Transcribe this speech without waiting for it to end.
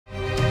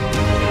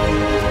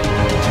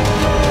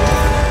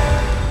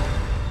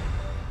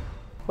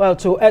Well,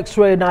 to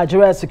x-ray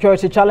Nigeria's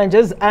security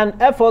challenges and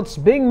efforts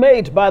being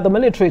made by the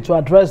military to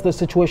address the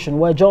situation,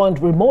 we're joined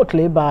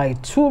remotely by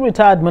two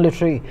retired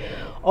military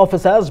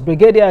officers,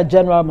 Brigadier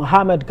General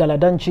Mohammed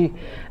Galadinci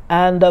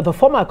and the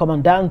former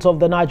commandant of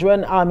the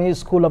Nigerian Army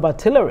School of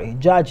Artillery,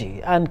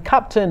 Jaji, and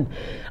Captain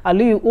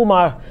Ali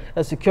Umar,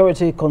 a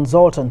security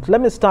consultant. Let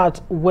me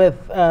start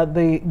with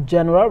the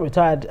general,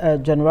 retired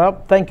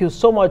general. Thank you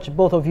so much,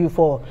 both of you,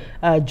 for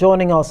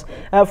joining us.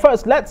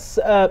 First, let's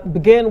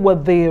begin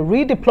with the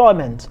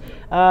redeployment,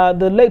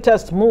 the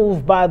latest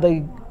move by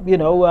the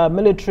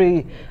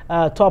military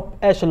top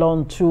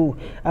echelon to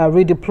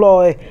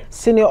redeploy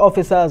senior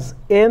officers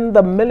in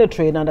the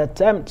military in an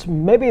attempt,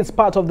 maybe it's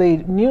part of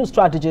the new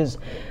strategies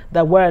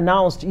that were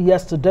announced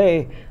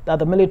yesterday that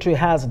the military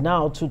has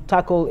now to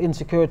tackle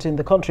insecurity in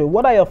the country.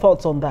 What are your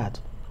thoughts on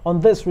that, on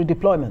this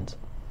redeployment?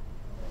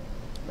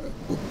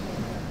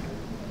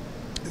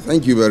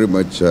 Thank you very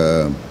much.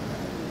 Well,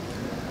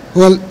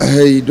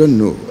 I don't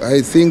know.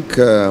 I think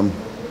the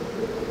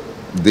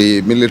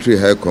military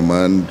high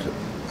command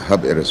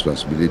have a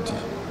responsibility,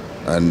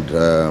 and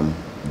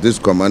these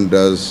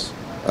commanders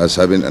are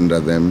serving under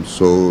them,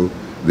 so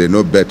they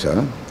know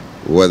better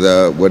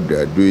whether what they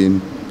are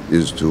doing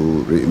is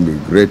to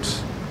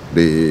reintegrate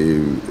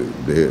the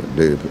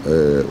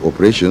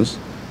operations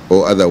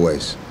or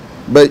otherwise.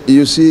 But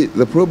you see,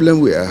 the problem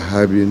we are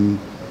having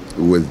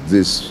with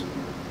this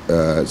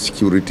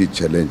security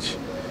challenge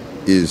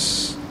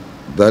is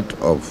that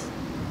of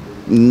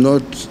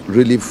not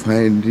really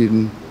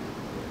finding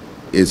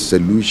a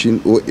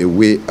solution or a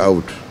way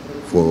out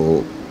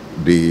for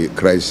the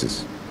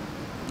crisis.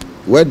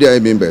 What do I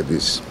mean by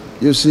this?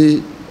 You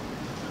see,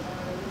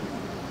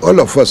 all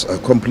of us are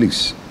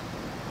accomplices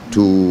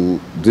to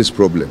this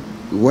problem.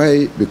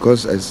 Why?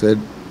 Because I said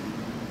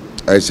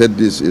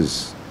this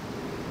is,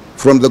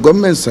 from the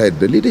government side,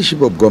 the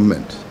leadership of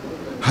government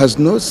has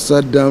not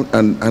sat down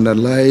and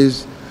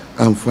analyzed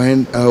and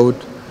find out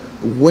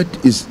what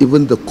is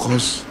even the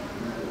cause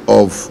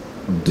of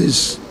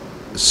this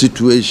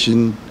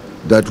situation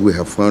that we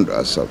have found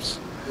ourselves.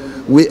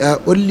 We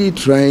are only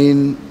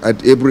trying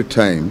at every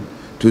time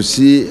to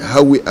see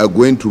how we are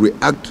going to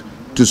react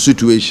to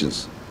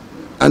situations.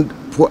 And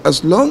for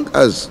as long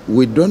as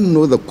we don't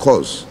know the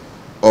cause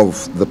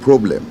of the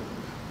problem,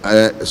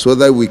 so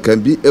that we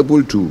can be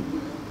able to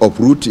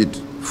uproot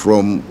it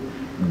from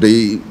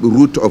the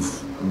root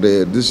of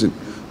this,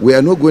 we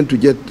are not going to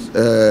get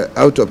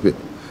out of it.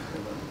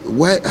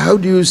 Why? How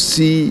do you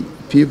see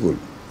people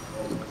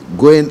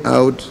going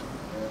out,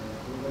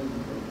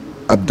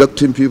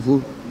 abducting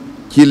people,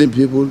 killing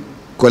people,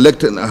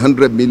 collecting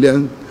 100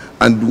 million,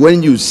 and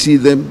when you see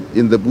them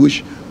in the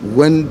bush,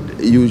 when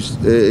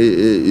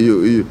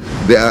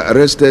they are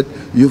arrested,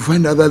 you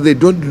find out that they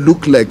don't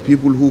look like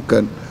people who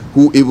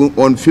even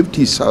earn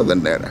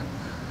 50,000 naira,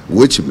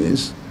 which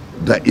means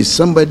there is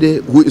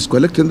somebody who is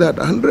collecting that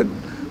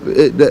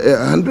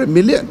 100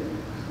 million.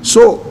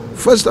 So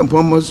first and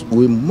foremost,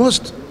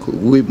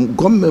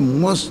 government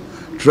must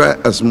try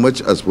as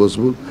much as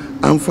possible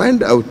and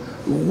find out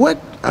what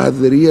are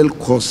the real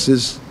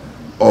causes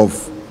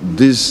of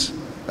these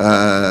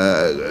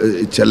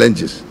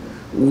challenges.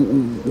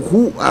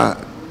 Are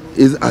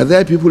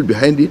there people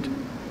behind it?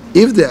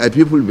 If there are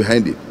people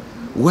behind it,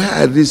 why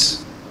are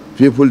these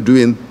people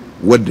doing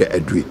what they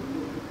are doing?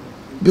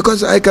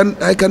 Because I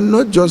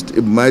cannot just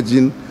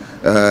imagine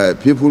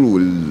people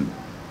will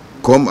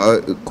come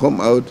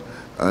out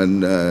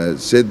and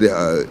say they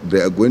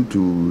are going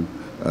to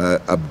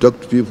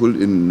abduct people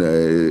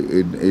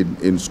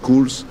in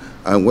schools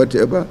and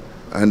whatever,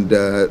 and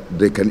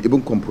they can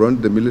even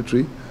confront the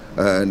military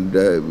and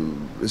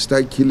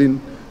start killing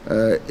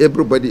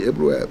everybody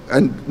everywhere.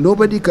 And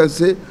nobody can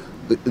say,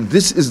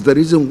 this is the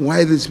reason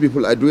why these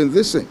people are doing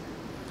this thing.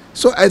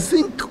 So I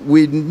think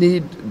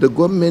the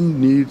government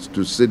needs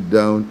to sit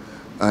down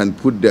and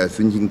put their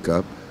thinking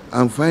cap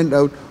and find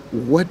out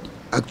what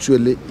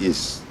actually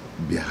is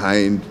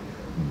behind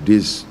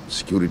this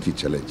security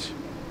challenge.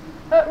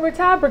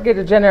 Retired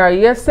Brigadier General,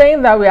 you're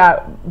saying that we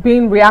are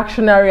being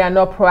reactionary and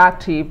not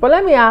proactive. But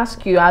let me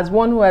ask you, as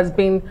one who has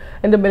been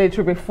in the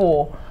military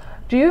before,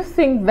 do you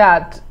think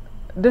that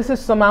this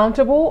is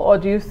surmountable, or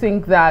do you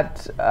think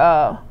that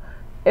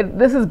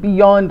this is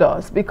beyond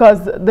us?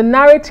 Because the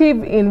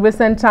narrative in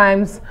recent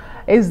times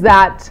is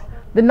that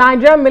the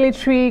Nigerian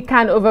military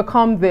can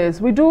overcome this.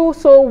 We do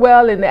so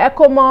well in the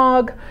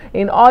ECOMOG,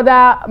 in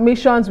other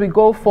missions we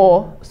go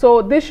for.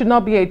 So this should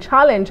not be a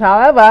challenge.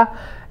 However,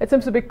 it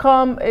seems to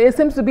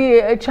be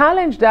a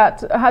challenge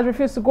that has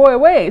refused to go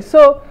away.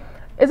 So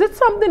is it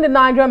something the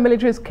Nigerian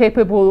military is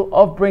capable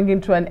of bringing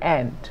to an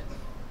end,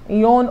 in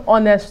your own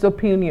honest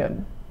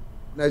opinion?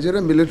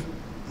 The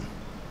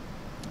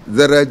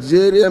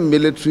Nigerian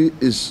military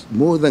is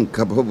more than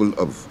capable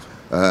of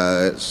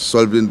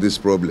solving this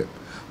problem.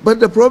 But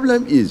the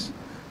problem is,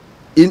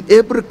 in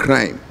every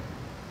crime,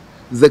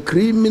 the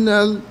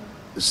criminal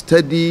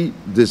study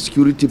the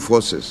security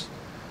forces,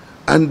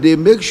 and they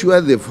make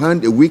sure they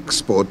find a weak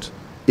spot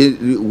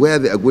where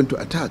they are going to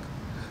attack.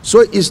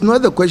 So it's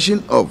not a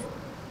question of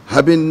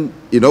having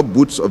enough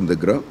boots on the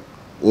ground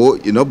or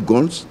enough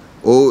guns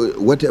or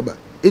whatever.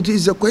 It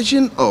is a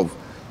question of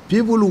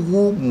people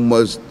who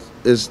must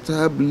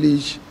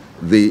establish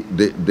the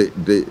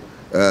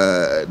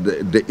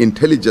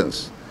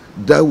intelligence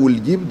that will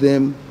give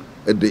them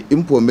the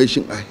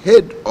information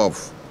ahead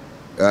of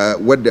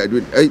what they are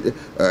doing. I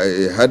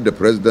heard the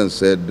president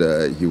said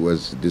he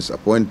was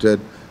disappointed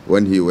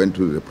when he went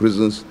to the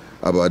prisons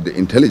about the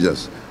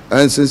intelligence.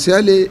 And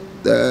sincerely,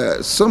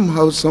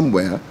 somehow,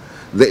 somewhere,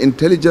 the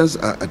intelligence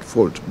are at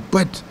fault.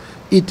 But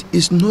it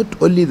is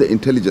not only the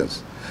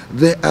intelligence.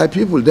 There are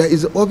people, there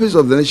is the Office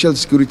of the National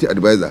Security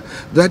Advisor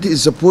that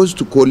is supposed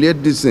to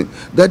collate this thing,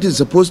 that is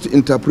supposed to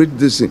interpret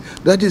this thing,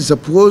 that is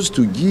supposed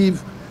to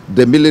give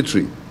the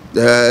military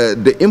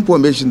the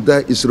information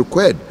that is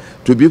required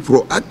to be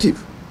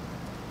proactive.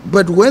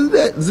 But when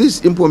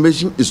this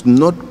information is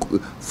not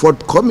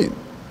forthcoming,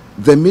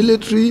 the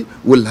military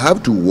will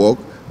have to work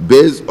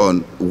based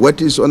on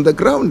what is on the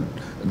ground.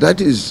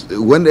 That is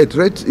when a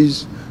threat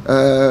has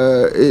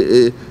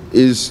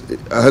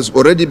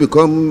already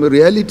become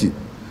reality.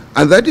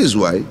 And that is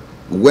why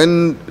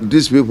when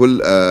these people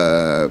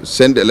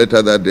send a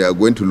letter that they are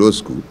going to law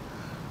school,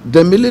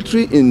 the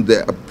military in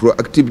their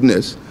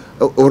proactiveness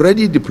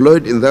already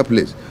deployed in that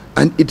place.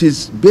 And it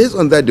is based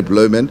on that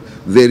deployment,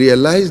 they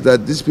realize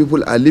that these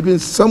people are living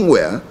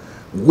somewhere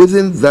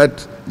within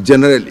that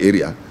general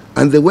area.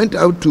 And they went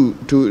out to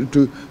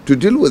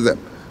deal with them.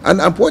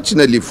 And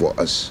unfortunately for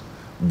us,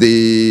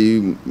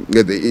 the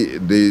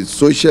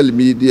social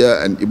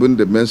media and even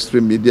the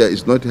mainstream media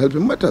is not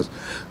helping matters.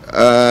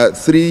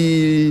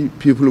 3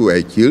 people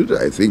were killed,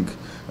 I think,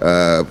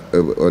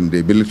 on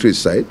the military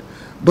side,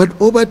 but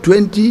over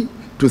 20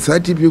 to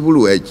 30 people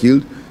were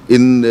killed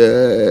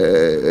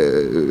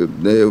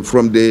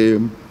from the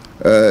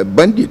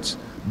bandits.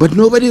 But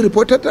nobody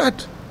reported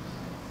that.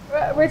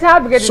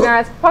 Retired Brigadier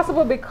General, it's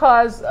possible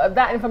because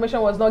that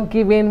information was not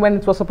given when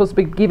it was supposed to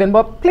be given.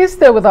 But please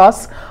stay with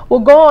us. We'll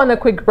go on a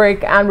quick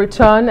break and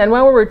return. And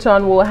when we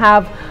return, we'll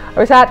have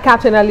retired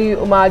Captain Ali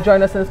Umar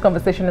join us in this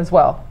conversation as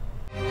well.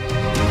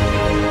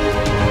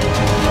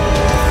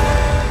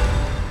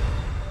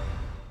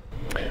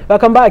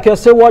 Welcome back. You're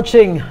still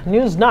watching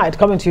News Night,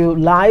 coming to you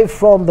live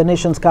from the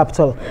nation's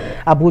capital,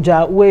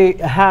 Abuja. We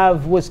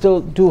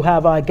still do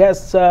have our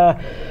guests.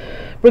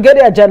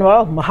 Brigadier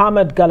General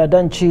Mohammed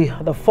Galadinci,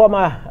 the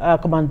former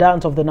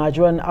commandant of the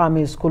Nigerian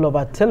Army School of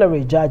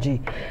Artillery,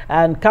 Jaji,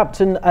 and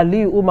Captain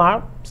Ali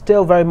Umar,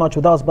 still very much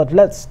with us, but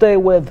let's stay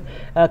with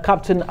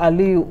Captain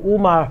Ali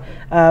Umar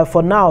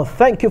for now.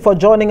 Thank you for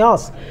joining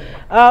us.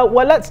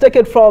 Well, let's take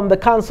it from the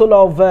Council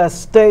of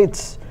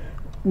State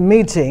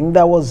meeting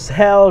that was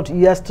held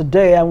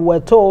yesterday, and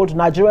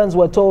Nigerians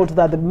were told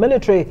that the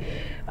military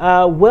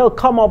will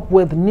come up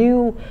with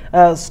new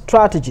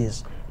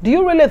strategies. Do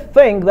you really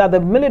think that the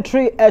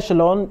military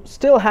echelon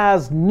still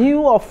has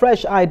new or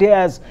fresh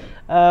ideas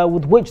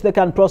with which they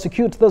can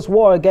prosecute this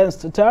war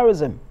against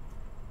terrorism?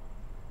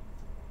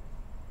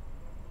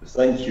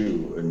 Thank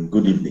you and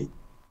good evening.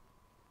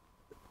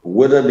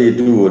 Whether they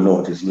do or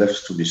not is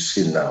left to be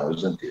seen now,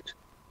 isn't it?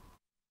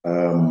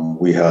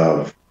 We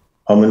have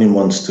how many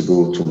months to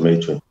go to May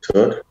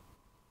 23rd?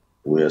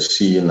 We are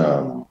seeing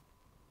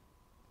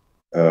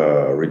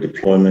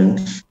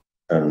redeployment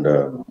and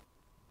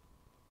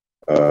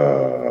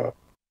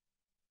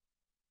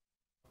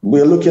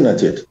we're looking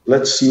at it.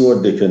 Let's see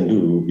what they can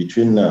do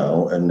between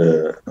now and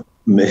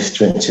May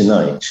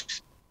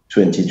 29th,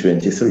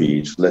 2023.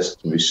 It's left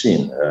to be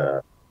seen.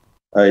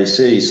 I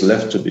say it's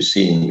left to be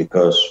seen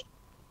because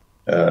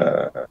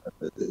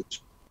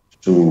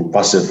to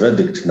pass a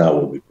verdict now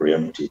will be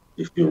preempted.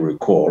 If you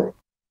recall,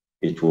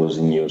 it was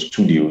in your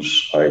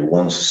studios. I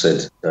once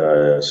said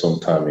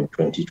sometime in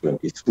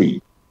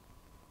 2023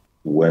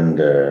 when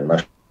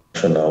the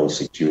National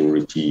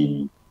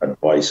Security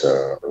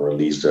Advisor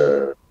released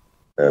a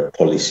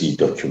policy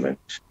document,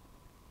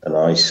 and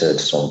I said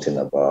something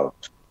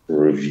about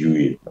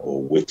reviewing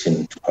or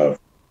waiting to have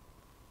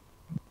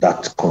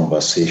that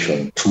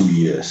conversation 2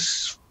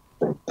 years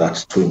from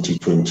that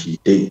 2020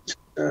 date.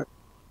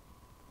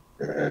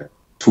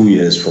 2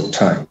 years from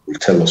time will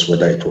tell us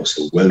whether it was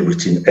a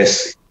well-written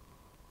essay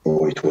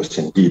or it was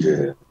indeed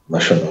a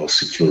national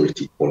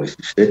security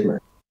policy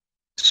statement.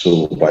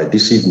 So by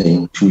this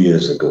evening, 2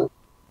 years ago,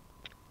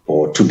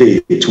 or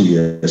today, 2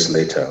 years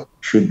later, we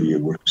should be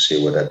able to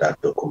say whether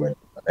that document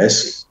was an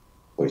essay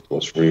or it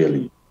was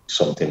really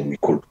something we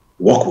could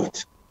work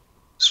with.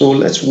 So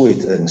let's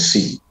wait and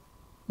see.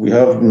 We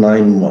have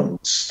 9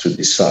 months to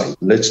decide.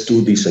 Let's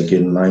do this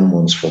again 9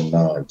 months from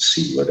now and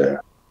see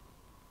whether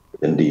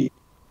indeed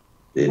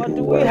they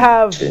do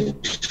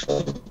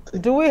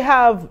we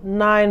have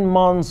 9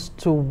 months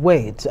to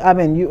wait? I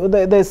mean,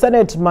 the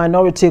Senate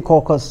Minority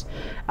Caucus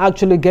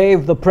actually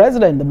gave the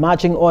president the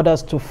marching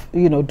orders to,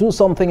 do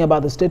something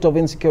about the state of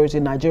insecurity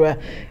in Nigeria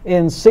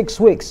in 6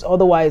 weeks.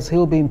 Otherwise,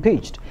 he'll be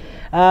impeached.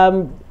 I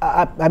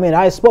mean,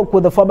 I spoke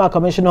with the former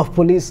Commissioner of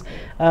Police,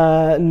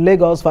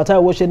 Lagos, Fatai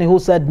Woshini, who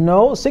said,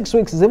 no, 6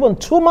 weeks is even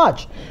too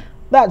much,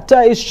 that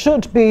it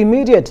should be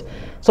immediate.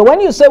 So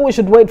when you say we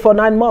should wait for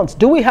 9 months,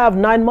 do we have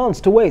 9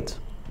 months to wait?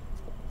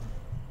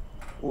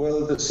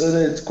 Well, the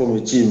Senate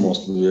committee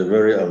must be a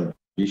very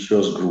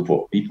ambitious group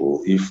of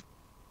people if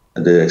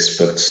they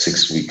expect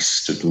 6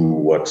 weeks to do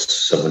what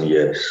 7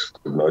 years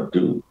could not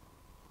do.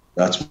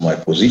 That's my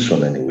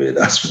position anyway.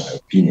 That's my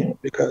opinion,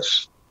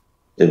 because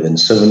even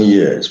 7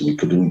 years we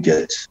couldn't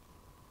get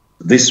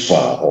this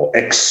far or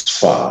X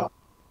far.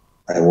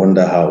 I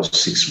wonder how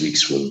 6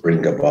 weeks will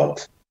bring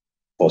about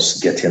us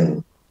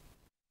getting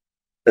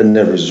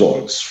any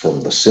results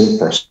from the same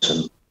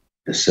person,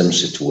 the same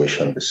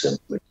situation, the same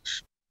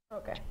place.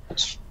 Okay.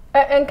 That's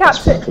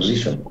Captain, my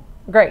position.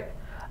 great.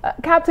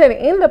 Captain,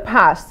 in the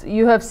past,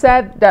 you have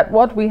said that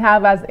what we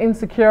have as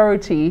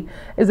insecurity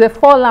is a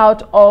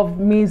fallout of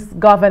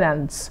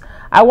misgovernance.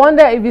 I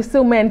wonder if you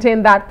still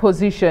maintain that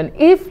position.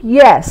 If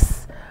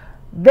yes,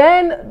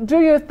 then do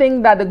you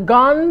think that the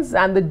guns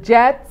and the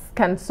jets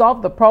can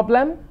solve the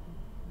problem?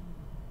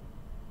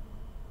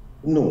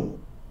 No.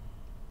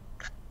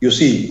 You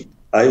see,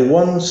 I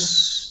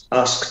once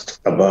asked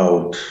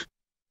about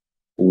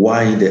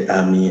why the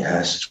army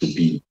has to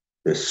be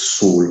the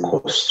sole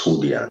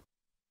custodian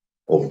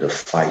of the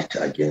fight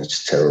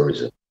against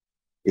terrorism.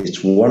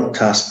 It's one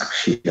task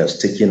she has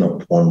taken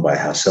upon by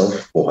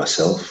herself, for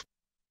herself,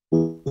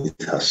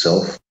 with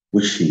herself,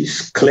 which she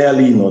is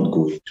clearly not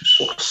going to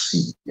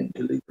succeed in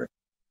delivering.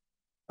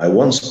 I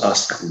once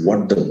asked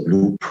what the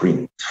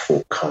blueprint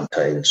for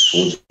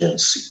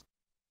counterinsurgency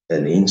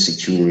and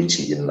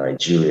insecurity in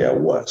Nigeria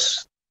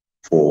was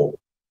for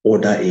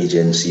other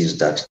agencies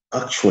that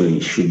actually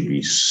should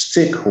be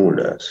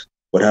stakeholders,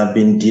 but have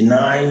been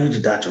denied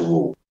that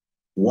role.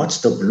 What's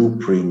the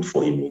blueprint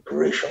for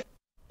immigration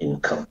in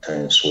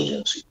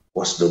counterinsurgency?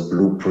 What's the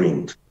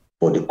blueprint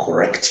for the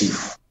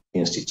corrective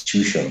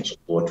institutions,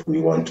 what we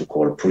want to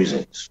call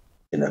prisons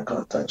in a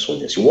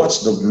counterinsurgency?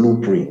 What's the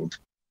blueprint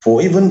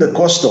for even the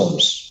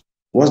customs?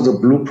 What's the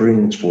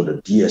blueprint for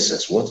the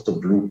DSS? What's the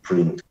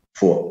blueprint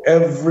for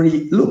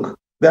every, look,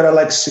 there are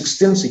like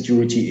 16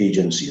 security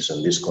agencies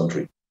in this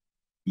country.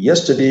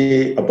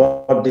 Yesterday,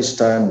 about this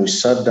time, we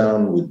sat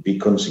down with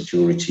Beacon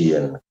Security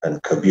and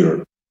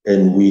Kabir,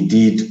 and we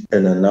did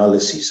an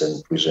analysis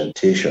and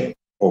presentation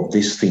of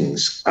these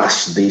things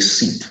as they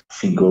sit,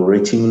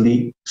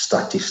 figuratively,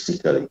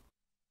 statistically.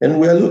 And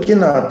we're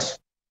looking at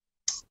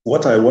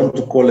what I want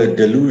to call a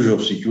deluge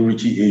of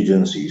security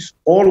agencies,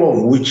 all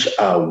of which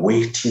are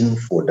waiting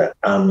for the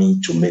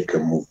army to make a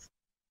move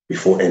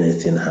before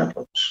anything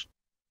happens.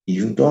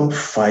 You don't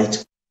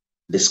fight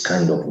this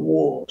kind of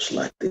wars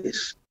like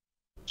this.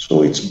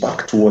 So it's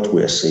back to what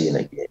we're saying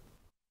again.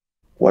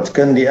 What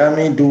can the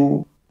army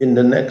do in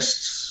the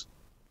next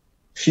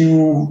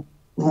few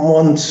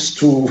months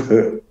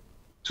to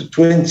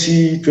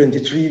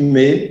 2023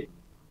 May?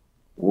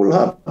 We'll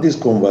have this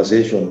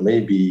conversation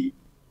maybe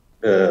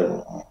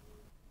 30th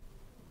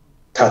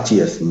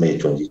May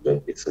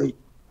 2023,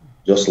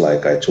 just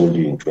like I told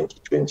you in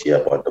 2020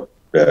 about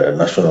the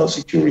National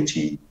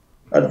Security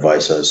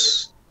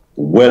Advisor's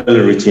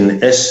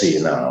well-written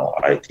essay. Now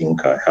I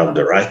think I have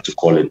the right to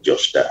call it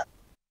just that.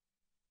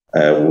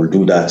 We'll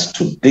do that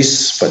to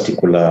this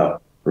particular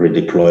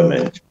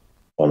redeployment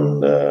on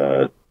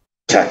the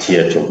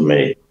 30th of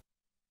May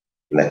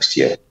next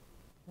year.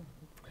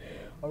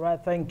 All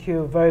right, thank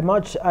you very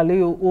much,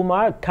 Aliyu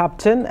Umar,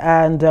 Captain,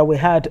 and we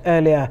had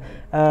earlier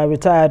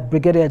retired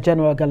Brigadier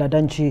General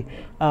Galadinci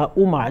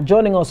Umar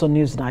joining us on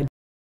Newsnight.